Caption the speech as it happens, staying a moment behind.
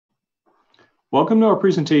Welcome to our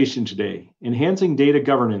presentation today, Enhancing Data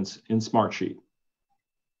Governance in Smartsheet.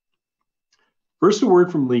 First, a word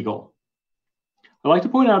from legal. I'd like to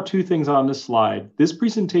point out two things on this slide. This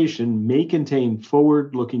presentation may contain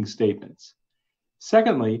forward-looking statements.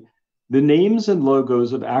 Secondly, the names and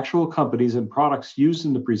logos of actual companies and products used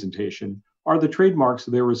in the presentation are the trademarks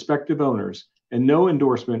of their respective owners, and no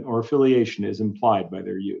endorsement or affiliation is implied by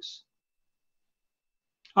their use.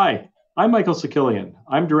 Hi. I'm Michael Sakillian.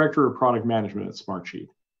 I'm Director of Product Management at Smartsheet.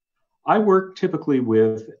 I work typically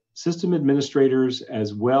with system administrators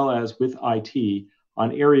as well as with IT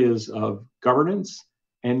on areas of governance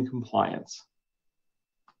and compliance.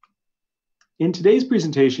 In today's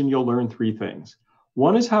presentation, you'll learn three things.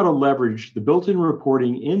 One is how to leverage the built-in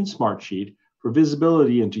reporting in Smartsheet for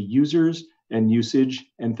visibility into users and usage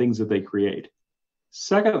and things that they create.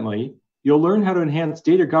 Secondly, you'll learn how to enhance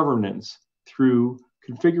data governance through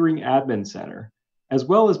configuring Admin Center, as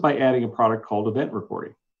well as by adding a product called Event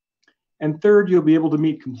Reporting. And third, you'll be able to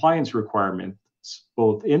meet compliance requirements,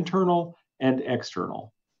 both internal and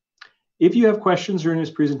external. If you have questions during this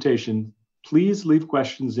presentation, please leave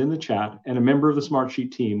questions in the chat and a member of the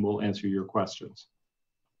Smartsheet team will answer your questions.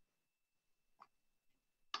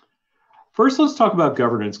 First, let's talk about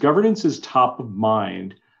governance. Governance is top of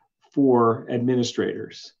mind for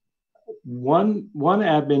administrators. One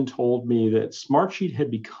admin told me that Smartsheet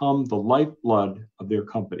had become the lifeblood of their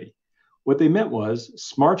company. What they meant was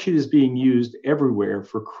Smartsheet is being used everywhere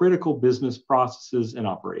for critical business processes and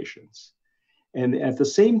operations. And at the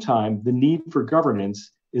same time, the need for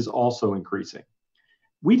governance is also increasing.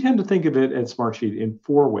 We tend to think of it at Smartsheet in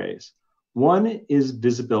four ways. One is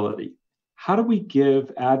visibility. How do we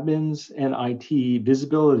give admins and IT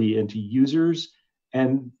visibility into users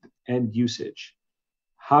and usage?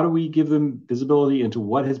 How do we give them visibility into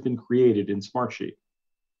what has been created in Smartsheet?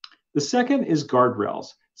 The second is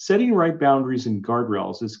guardrails. Setting right boundaries and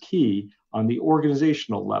guardrails is key on the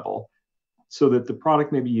organizational level so that the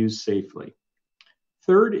product may be used safely.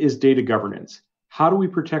 Third is data governance. How do we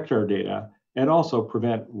protect our data and also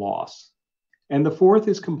prevent loss? And the fourth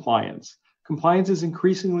is compliance. Compliance is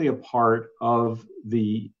increasingly a part of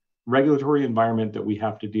the regulatory environment that we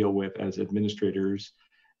have to deal with as administrators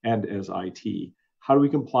and as IT. How do we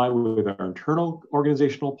comply with our internal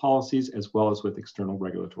organizational policies as well as with external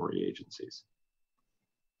regulatory agencies?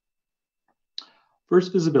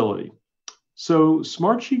 First, visibility. So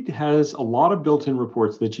Smartsheet has a lot of built-in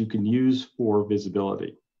reports that you can use for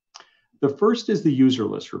visibility. The first is the user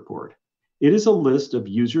list report. It is a list of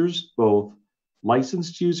users, both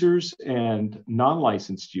licensed users and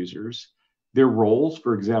non-licensed users, their roles,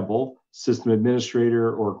 for example, system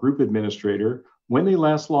administrator or group administrator, when they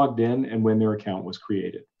last logged in and when their account was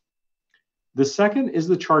created. The second is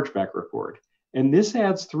the chargeback report, and this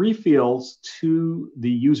adds three fields to the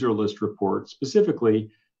user list report,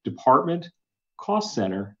 specifically department, cost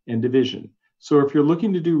center, and division. So if you're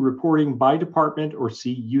looking to do reporting by department or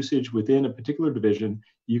see usage within a particular division,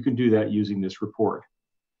 you can do that using this report.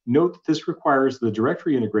 Note that this requires the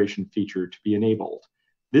directory integration feature to be enabled.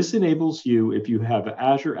 This enables you, if you have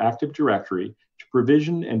Azure Active Directory, to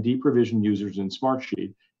provision and deprovision users in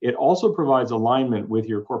Smartsheet. It also provides alignment with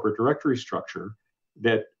your corporate directory structure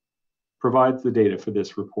that provides the data for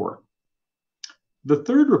this report. The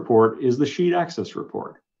third report is the Sheet Access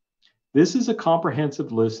Report. This is a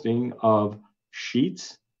comprehensive listing of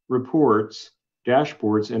sheets, reports,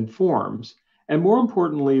 dashboards, and forms, and more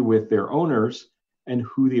importantly, with their owners and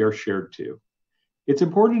who they are shared to. It's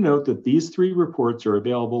important to note that these three reports are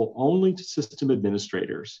available only to system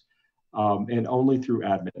administrators and only through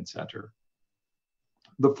Admin Center.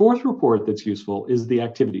 The fourth report that's useful is the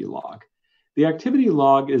activity log. The activity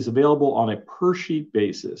log is available on a per sheet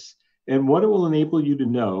basis. And what it will enable you to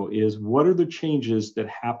know is what are the changes that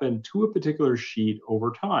happen to a particular sheet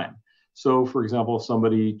over time. So for example, if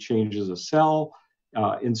somebody changes a cell,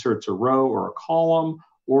 inserts a row or a column,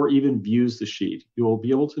 or even views the sheet, you will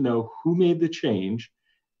be able to know who made the change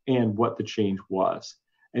and what the change was.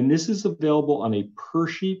 And this is available on a per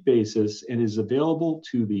sheet basis and is available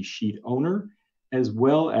to the sheet owner as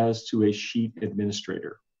well as to a sheet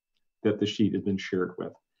administrator that the sheet has been shared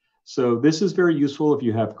with. So this is very useful if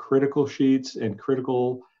you have critical sheets and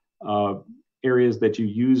critical areas that you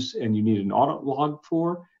use and you need an audit log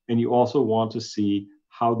for, and you also want to see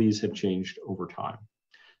how these have changed over time.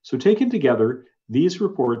 So taken together, these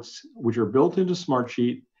reports, which are built into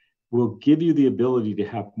Smartsheet, will give you the ability to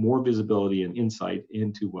have more visibility and insight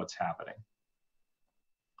into what's happening.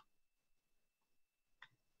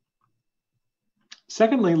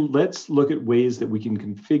 Secondly, let's look at ways that we can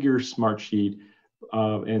configure Smartsheet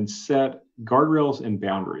and set guardrails and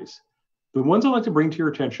boundaries. The ones I'd like to bring to your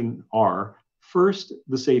attention are, First,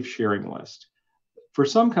 the safe sharing list. For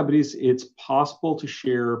some companies, it's possible to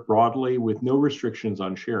share broadly with no restrictions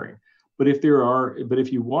on sharing. But if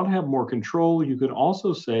you want to have more control, you can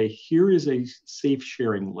also say, here is a safe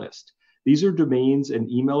sharing list. These are domains and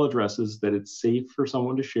email addresses that it's safe for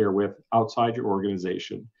someone to share with outside your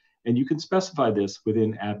organization. And you can specify this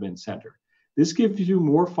within Admin Center. This gives you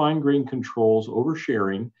more fine-grained controls over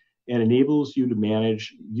sharing and enables you to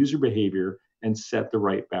manage user behavior and set the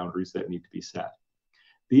right boundaries that need to be set.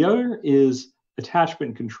 The other is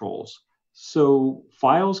attachment controls. So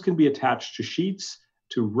files can be attached to sheets,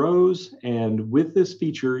 to rows, and with this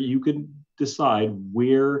feature, you can decide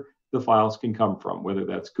where the files can come from, whether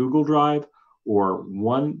that's Google Drive or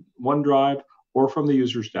OneDrive or from the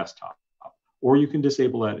user's desktop, or you can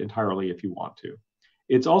disable that entirely if you want to.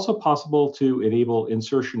 It's also possible to enable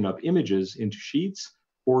insertion of images into sheets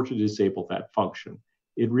or to disable that function.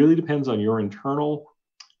 It really depends on your internal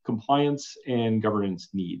compliance and governance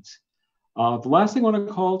needs. The last thing I want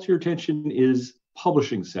to call to your attention is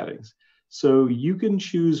publishing settings. So you can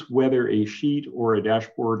choose whether a sheet or a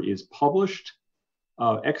dashboard is published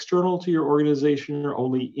external to your organization or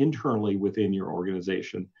only internally within your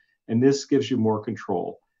organization. And this gives you more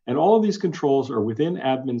control. And all of these controls are within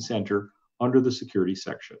Admin Center under the security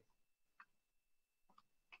section.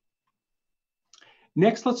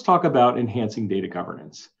 Next, let's talk about enhancing data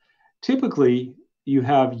governance. Typically, you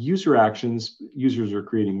have user actions. Users are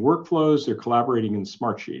creating workflows, they're collaborating in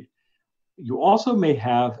Smartsheet. You also may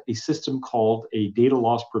have a system called a data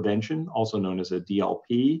loss prevention, also known as a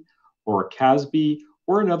DLP, or a CASB,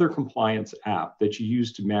 or another compliance app that you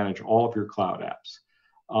use to manage all of your cloud apps.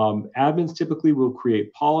 Admins typically will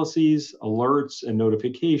create policies, alerts, and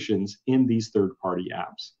notifications in these third-party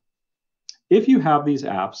apps. If you have these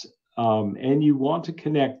apps and you want to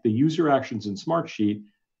connect the user actions in Smartsheet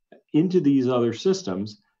into these other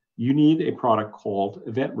systems, you need a product called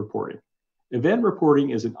Event Reporting. Event Reporting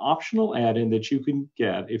is an optional add-in that you can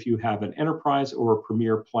get if you have an enterprise or a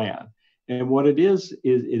premier plan. And what it is it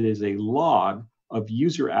is a log of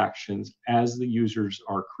user actions as the users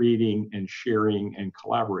are creating and sharing and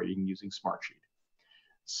collaborating using Smartsheet.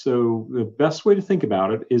 So the best way to think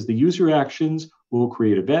about it is the user actions will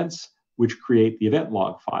create events, which create the event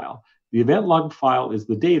log file. The event log file is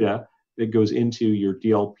the data that goes into your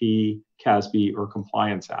DLP, CASB, or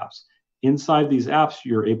compliance apps. Inside these apps,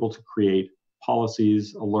 you're able to create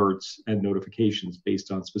policies, alerts, and notifications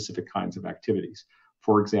based on specific kinds of activities.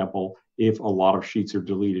 For example, if a lot of sheets are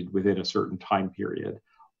deleted within a certain time period,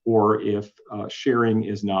 or if sharing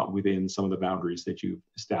is not within some of the boundaries that you've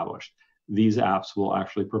established, these apps will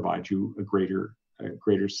actually provide you a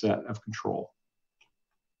greater set of control.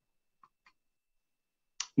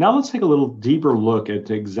 Now let's take a little deeper look at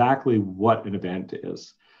exactly what an event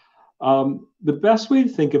is. The best way to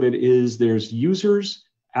think of it is there's users,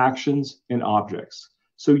 actions, and objects.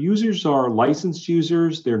 So users are licensed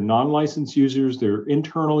users, they're non-licensed users, they're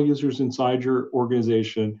internal users inside your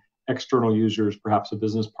organization, external users, perhaps a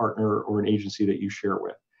business partner or an agency that you share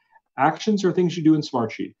with. Actions are things you do in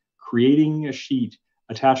Smartsheet, creating a sheet,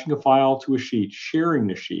 attaching a file to a sheet, sharing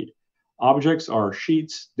the sheet. Objects are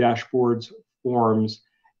sheets, dashboards, forms,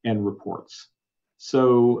 and reports.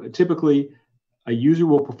 So typically, a user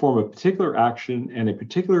will perform a particular action and a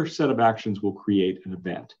particular set of actions will create an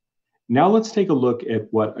event. Now let's take a look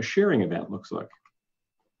at what a sharing event looks like.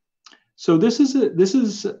 So this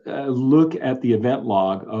is a look at the event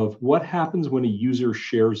log of what happens when a user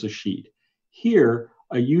shares a sheet. Here,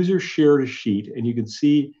 a user shared a sheet, and you can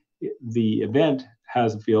see the event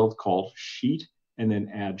has a field called sheet and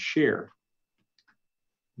then add share.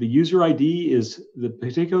 The user ID is the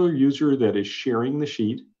particular user that is sharing the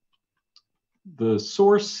sheet. The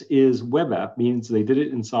source is web app, means they did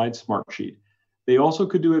it inside Smartsheet. They also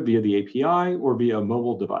could do it via the API or via a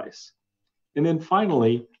mobile device. And then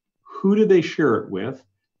finally, who did they share it with?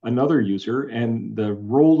 Another user, and the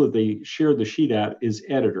role that they shared the sheet at is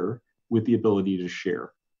editor with the ability to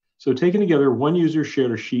share. So taken together, one user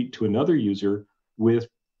shared a sheet to another user with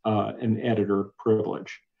an editor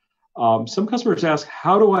privilege. Some customers ask,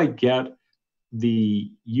 how do I get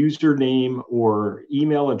the username or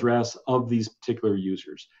email address of these particular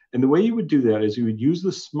users? And the way you would do that is you would use the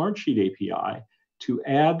Smartsheet API to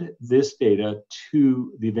add this data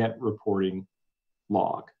to the event reporting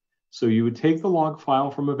log. So you would take the log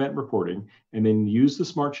file from event reporting and then use the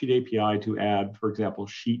Smartsheet API to add, for example,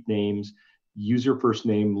 sheet names, user first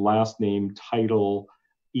name, last name, title,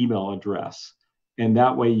 email address. And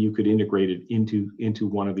that way you could integrate it into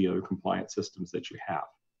one of the other compliance systems that you have.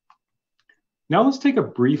 Now let's take a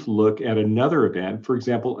brief look at another event, for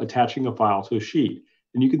example, attaching a file to a sheet.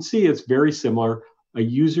 And you can see it's very similar. A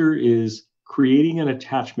user is creating an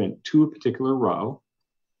attachment to a particular row.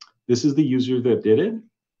 This is the user that did it,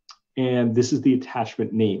 and this is the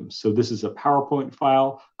attachment name. So this is a PowerPoint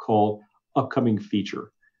file called upcoming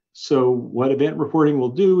feature. So what event reporting will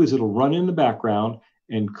do is it'll run in the background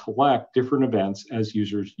and collect different events as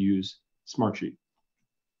users use Smartsheet.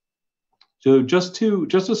 So just to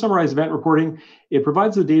summarize event reporting, it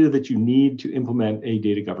provides the data that you need to implement a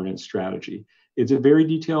data governance strategy. It's a very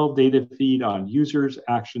detailed data feed on users,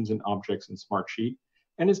 actions, and objects in Smartsheet,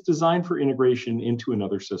 and it's designed for integration into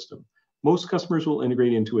another system. Most customers will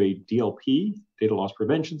integrate into a DLP, data loss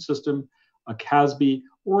prevention system, a CASB,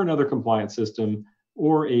 or another compliance system,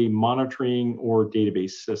 or a monitoring or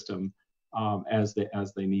database system as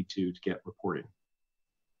they need to get reporting.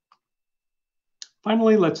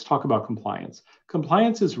 Finally, let's talk about compliance.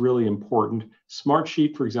 Compliance is really important.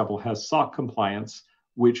 Smartsheet, for example, has SOC compliance,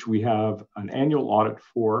 which we have an annual audit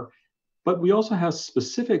for, but we also have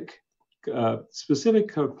specific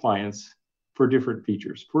compliance for different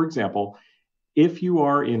features. For example, if you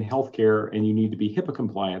are in healthcare and you need to be HIPAA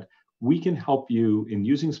compliant, we can help you in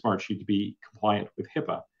using Smartsheet to be compliant with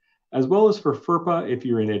HIPAA. As well as for FERPA, if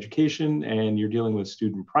you're in education and you're dealing with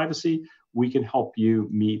student privacy, we can help you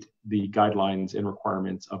meet the guidelines and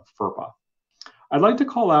requirements of FERPA. I'd like to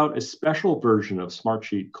call out a special version of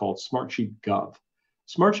Smartsheet called Smartsheet Gov.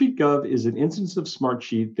 Smartsheet Gov is an instance of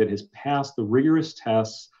Smartsheet that has passed the rigorous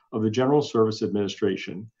tests of the General Service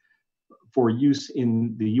Administration for use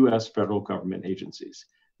in the US federal government agencies.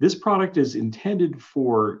 This product is intended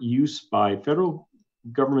for use by federal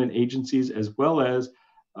government agencies as well as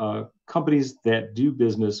companies that do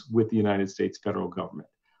business with the United States federal government.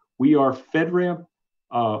 We are FedRAMP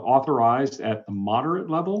authorized at the moderate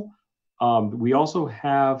level. We also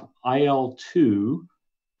have IL2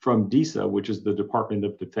 from DISA, which is the Department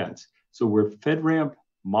of Defense. So we're FedRAMP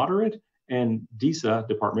moderate and DISA,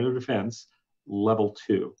 Department of Defense, level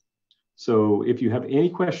 2. So if you have any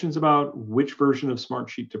questions about which version of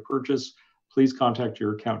Smartsheet to purchase, please contact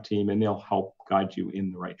your account team and they'll help guide you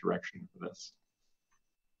in the right direction for this.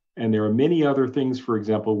 And there are many other things, for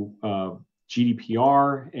example,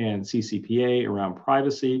 GDPR and CCPA around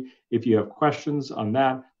privacy. If you have questions on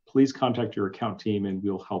that, please contact your account team and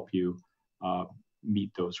we'll help you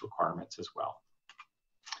meet those requirements as well.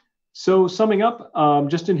 So summing up,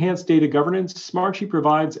 just enhanced data governance, Smartsheet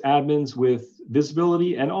provides admins with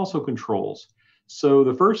visibility and also controls. So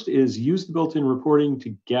the first is use the built-in reporting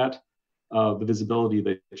to get the visibility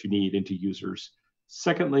that you need into users.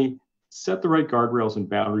 Secondly, set the right guardrails and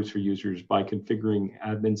boundaries for users by configuring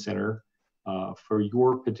Admin Center for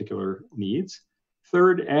your particular needs.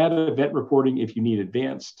 Third, add event reporting if you need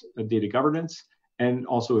advanced data governance, and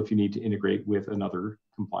also if you need to integrate with another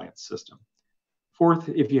compliance system. Fourth,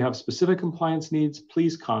 if you have specific compliance needs,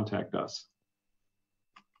 please contact us.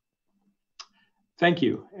 Thank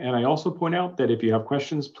you. And I also point out that if you have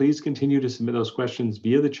questions, please continue to submit those questions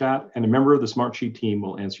via the chat, and a member of the Smartsheet team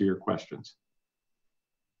will answer your questions.